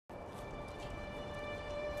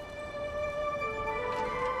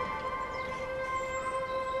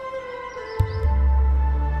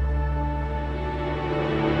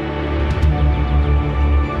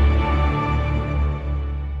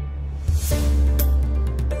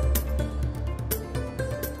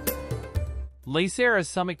Laysara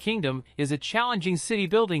Summit Kingdom is a challenging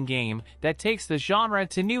city-building game that takes the genre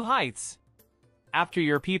to new heights. After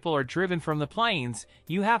your people are driven from the plains,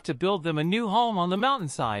 you have to build them a new home on the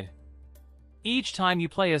mountainside. Each time you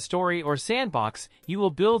play a story or sandbox, you will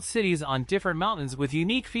build cities on different mountains with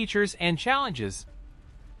unique features and challenges.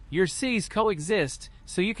 Your cities coexist,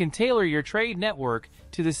 so you can tailor your trade network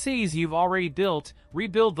to the cities you've already built.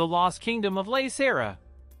 Rebuild the Lost Kingdom of Laysara.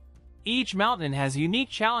 Each mountain has unique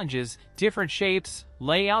challenges, different shapes,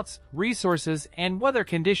 layouts, resources, and weather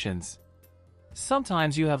conditions.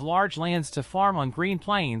 Sometimes you have large lands to farm on green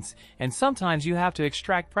plains, and sometimes you have to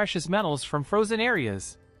extract precious metals from frozen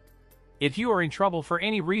areas. If you are in trouble for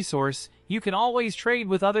any resource, you can always trade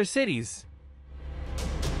with other cities.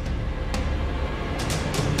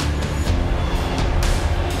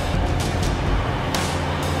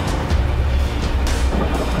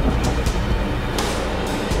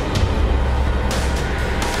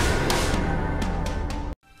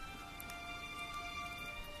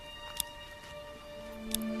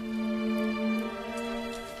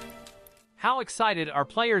 How excited are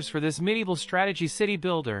players for this medieval strategy city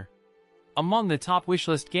builder? Among the top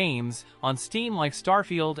wishlist games on Steam like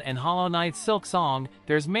Starfield and Hollow Knight's Silk Song,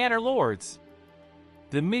 there's Manor Lords.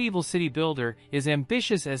 The medieval city builder is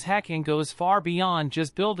ambitious as heck and goes far beyond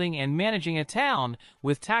just building and managing a town,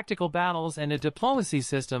 with tactical battles and a diplomacy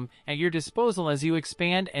system at your disposal as you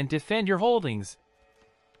expand and defend your holdings.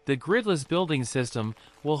 The gridless building system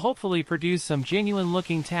will hopefully produce some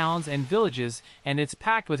genuine-looking towns and villages, and it's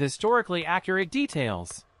packed with historically accurate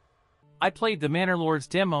details. I played the Manor Lords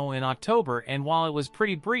demo in October, and while it was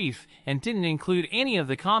pretty brief and didn't include any of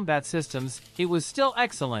the combat systems, it was still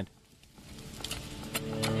excellent.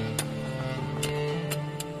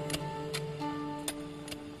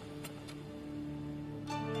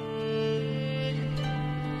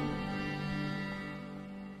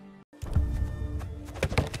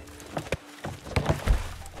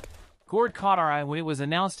 Gord caught our eye when it was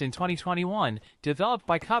announced in 2021, developed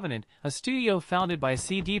by Covenant, a studio founded by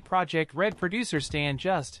CD Projekt Red producer Stan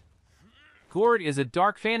Just. Gord is a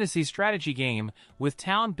dark fantasy strategy game with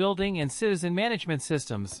town building and citizen management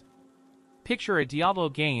systems. Picture a Diablo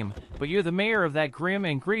game, but you're the mayor of that grim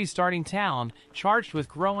and gritty starting town, charged with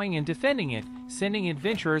growing and defending it, sending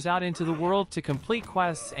adventurers out into the world to complete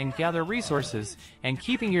quests and gather resources, and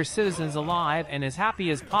keeping your citizens alive and as happy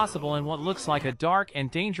as possible in what looks like a dark and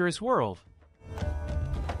dangerous world.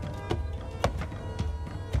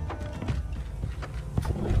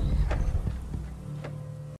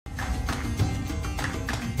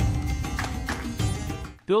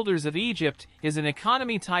 Builders of Egypt is an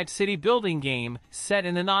economy-type city-building game set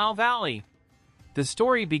in the Nile Valley. The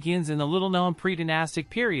story begins in the little-known pre-dynastic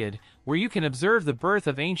period, where you can observe the birth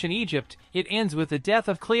of ancient Egypt. It ends with the death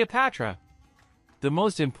of Cleopatra. The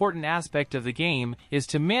most important aspect of the game is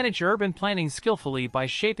to manage urban planning skillfully by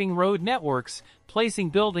shaping road networks,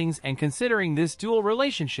 placing buildings, and considering this dual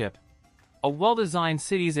relationship. A well-designed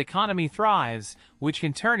city's economy thrives, which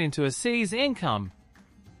can turn into a city's income.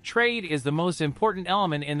 Trade is the most important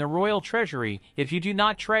element in the royal treasury. If you do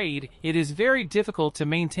not trade, it is very difficult to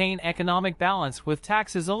maintain economic balance with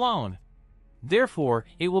taxes alone. Therefore,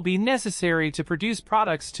 it will be necessary to produce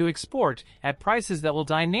products to export at prices that will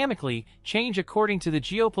dynamically change according to the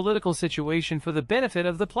geopolitical situation for the benefit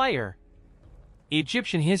of the player.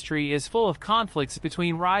 Egyptian history is full of conflicts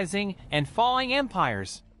between rising and falling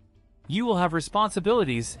empires. You will have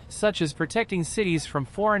responsibilities, such as protecting cities from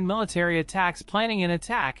foreign military attacks, planning an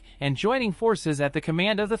attack, and joining forces at the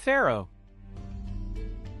command of the pharaoh.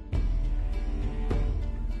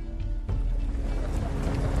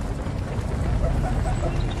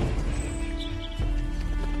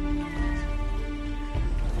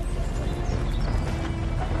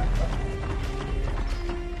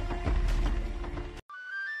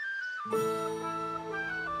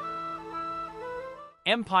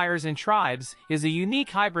 Empires and Tribes is a unique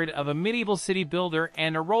hybrid of a medieval city builder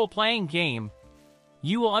and a role-playing game.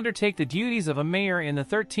 You will undertake the duties of a mayor in the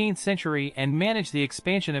 13th century and manage the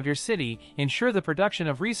expansion of your city, ensure the production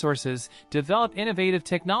of resources, develop innovative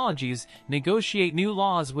technologies, negotiate new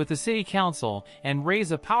laws with the city council, and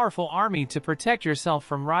raise a powerful army to protect yourself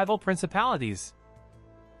from rival principalities.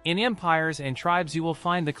 In Empires and Tribes you will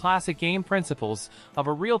find the classic game principles of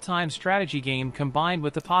a real-time strategy game combined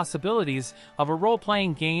with the possibilities of a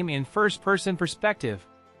role-playing game in first-person perspective.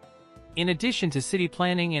 In addition to city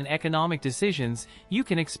planning and economic decisions, you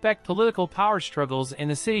can expect political power struggles in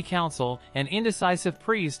the city council, an indecisive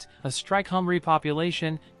priest, a strike-hungry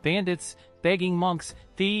population, bandits, begging monks,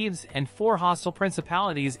 thieves, and 4 hostile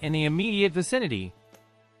principalities in the immediate vicinity.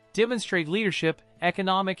 Demonstrate leadership,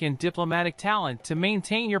 economic and diplomatic talent to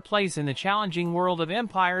maintain your place in the challenging world of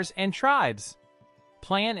empires and tribes.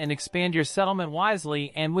 Plan and expand your settlement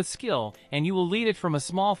wisely and with skill, and you will lead it from a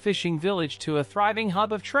small fishing village to a thriving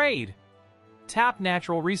hub of trade. Tap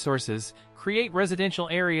natural resources, create residential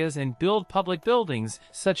areas and build public buildings,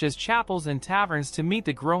 such as chapels and taverns to meet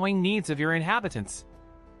the growing needs of your inhabitants.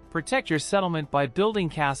 Protect your settlement by building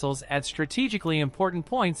castles at strategically important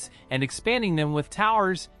points and expanding them with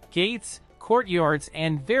towers, gates, courtyards,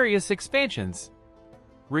 and various expansions.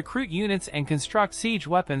 Recruit units and construct siege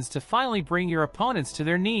weapons to finally bring your opponents to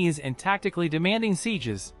their knees in tactically demanding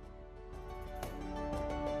sieges.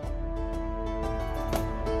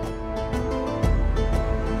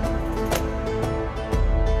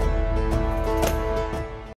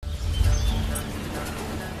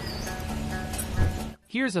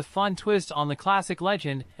 Here's a fun twist on the classic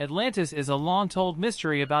legend. Atlantis is a long-told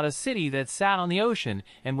mystery about a city that sat on the ocean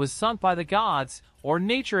and was sunk by the gods, or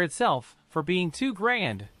nature itself, for being too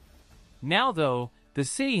grand. Now though, the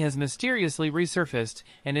city has mysteriously resurfaced,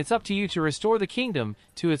 and it's up to you to restore the kingdom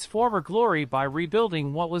to its former glory by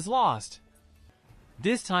rebuilding what was lost.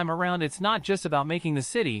 This time around it's not just about making the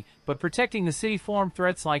city, but protecting the city from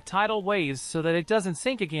threats like tidal waves so that it doesn't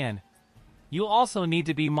sink again. You'll also need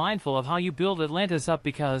to be mindful of how you build Atlantis up,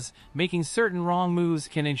 because making certain wrong moves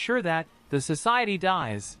can ensure that the society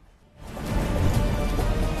dies.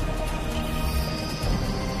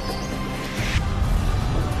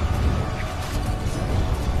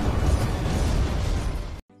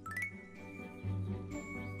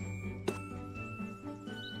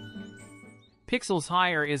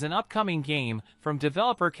 Pixelshire is an upcoming game from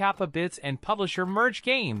developer Kappa Bits and publisher Merge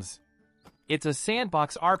Games. It's a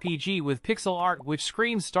sandbox RPG with pixel art which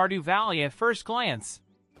screams Stardew Valley at first glance.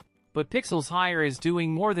 But Pixelshire is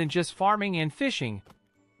doing more than just farming and fishing.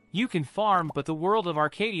 You can farm, but the world of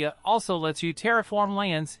Arcadia also lets you terraform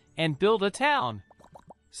lands and build a town.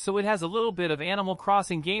 So it has a little bit of Animal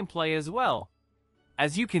Crossing gameplay as well.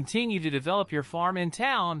 As you continue to develop your farm and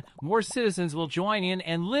town, more citizens will join in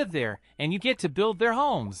and live there, and you get to build their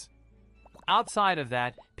homes. Outside of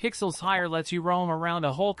that, Pixelshire lets you roam around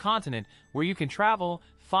a whole continent where you can travel,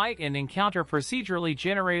 fight, and encounter procedurally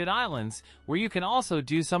generated islands where you can also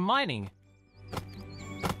do some mining.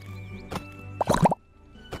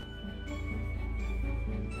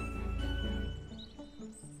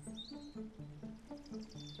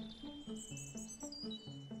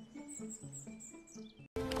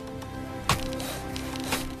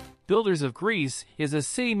 Builders of Greece is a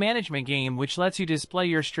city management game which lets you display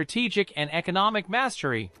your strategic and economic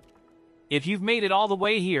mastery. If you've made it all the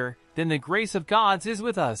way here, then the grace of gods is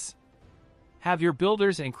with us. Have your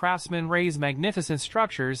builders and craftsmen raise magnificent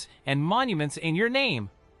structures and monuments in your name.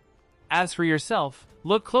 As for yourself,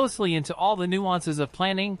 look closely into all the nuances of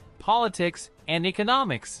planning, politics, and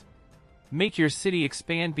economics. Make your city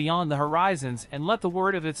expand beyond the horizons and let the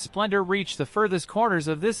word of its splendor reach the furthest corners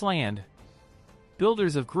of this land.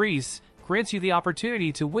 Builders of Greece grants you the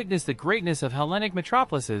opportunity to witness the greatness of Hellenic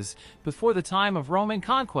metropolises before the time of Roman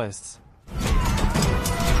conquests.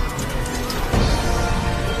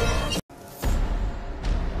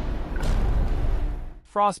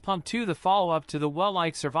 Frostpunk 2, the follow-up to the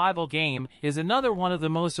well-liked survival game, is another one of the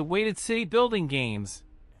most awaited city-building games.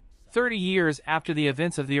 30 years after the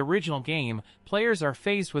events of the original game, players are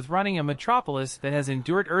faced with running a metropolis that has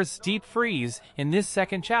endured Earth's deep freeze in this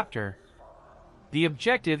second chapter. The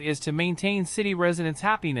objective is to maintain city residents'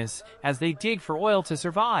 happiness as they dig for oil to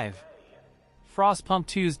survive. Frostpunk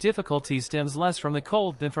 2's difficulty stems less from the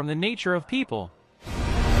cold than from the nature of people.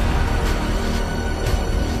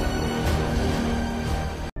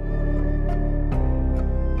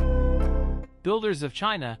 Builders of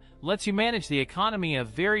China lets you manage the economy of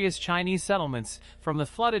various Chinese settlements, from the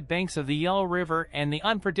flooded banks of the Yellow River and the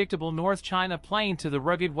unpredictable North China Plain to the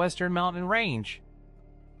rugged Western Mountain Range.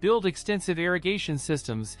 Build extensive irrigation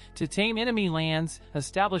systems to tame enemy lands,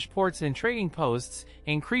 establish ports and trading posts,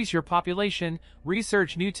 increase your population,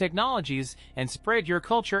 research new technologies, and spread your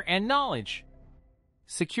culture and knowledge.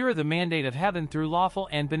 Secure the mandate of heaven through lawful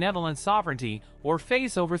and benevolent sovereignty, or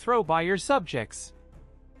face overthrow by your subjects.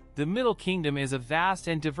 The Middle Kingdom is a vast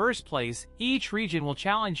and diverse place. Each region will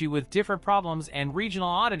challenge you with different problems and regional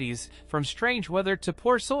oddities, from strange weather to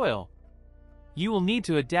poor soil. You will need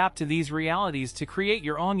to adapt to these realities to create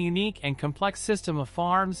your own unique and complex system of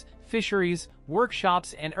farms, fisheries,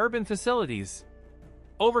 workshops, and urban facilities.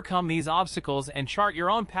 Overcome these obstacles and chart your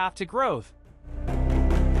own path to growth.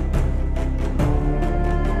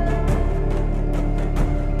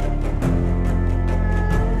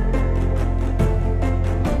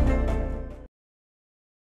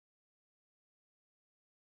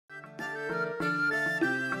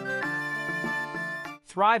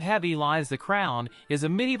 Thrive Heavy Lies the Crown is a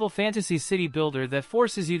medieval fantasy city builder that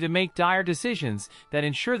forces you to make dire decisions that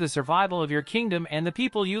ensure the survival of your kingdom and the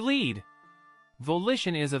people you lead.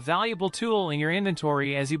 Volition is a valuable tool in your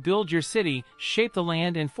inventory as you build your city, shape the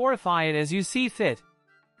land and fortify it as you see fit.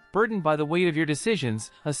 Burdened by the weight of your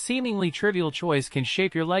decisions, a seemingly trivial choice can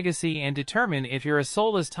shape your legacy and determine if you're a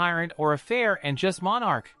soulless tyrant or a fair and just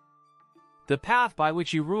monarch. The path by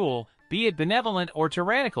which you rule, be it benevolent or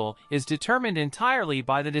tyrannical, is determined entirely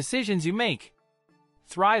by the decisions you make.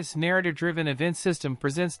 Thrive's narrative-driven event system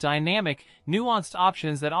presents dynamic, nuanced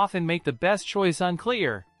options that often make the best choice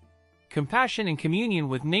unclear. Compassion and communion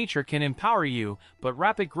with nature can empower you, but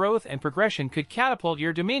rapid growth and progression could catapult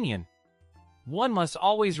your dominion. One must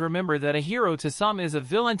always remember that a hero to some is a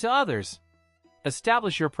villain to others.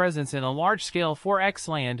 Establish your presence in a large-scale 4x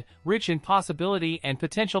land, rich in possibility and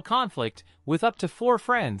potential conflict, with up to 4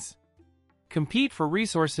 friends. Compete for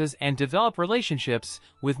resources and develop relationships,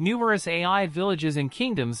 with numerous AI villages and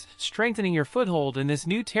kingdoms, strengthening your foothold in this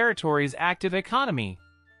new territory's active economy.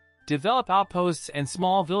 Develop outposts and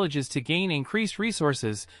small villages to gain increased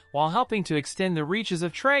resources, while helping to extend the reaches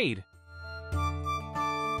of trade.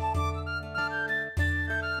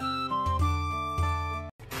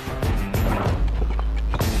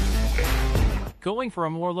 Going for a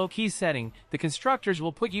more low-key setting, the constructors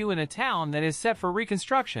will put you in a town that is set for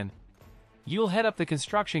reconstruction. You'll head up the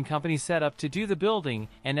construction company set up to do the building,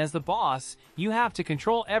 and as the boss, you have to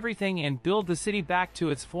control everything and build the city back to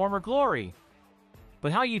its former glory.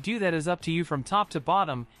 But how you do that is up to you from top to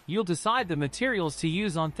bottom. You'll decide the materials to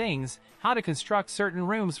use on things, how to construct certain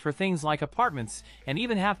rooms for things like apartments, and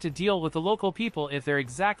even have to deal with the local people if they're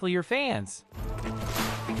exactly your fans.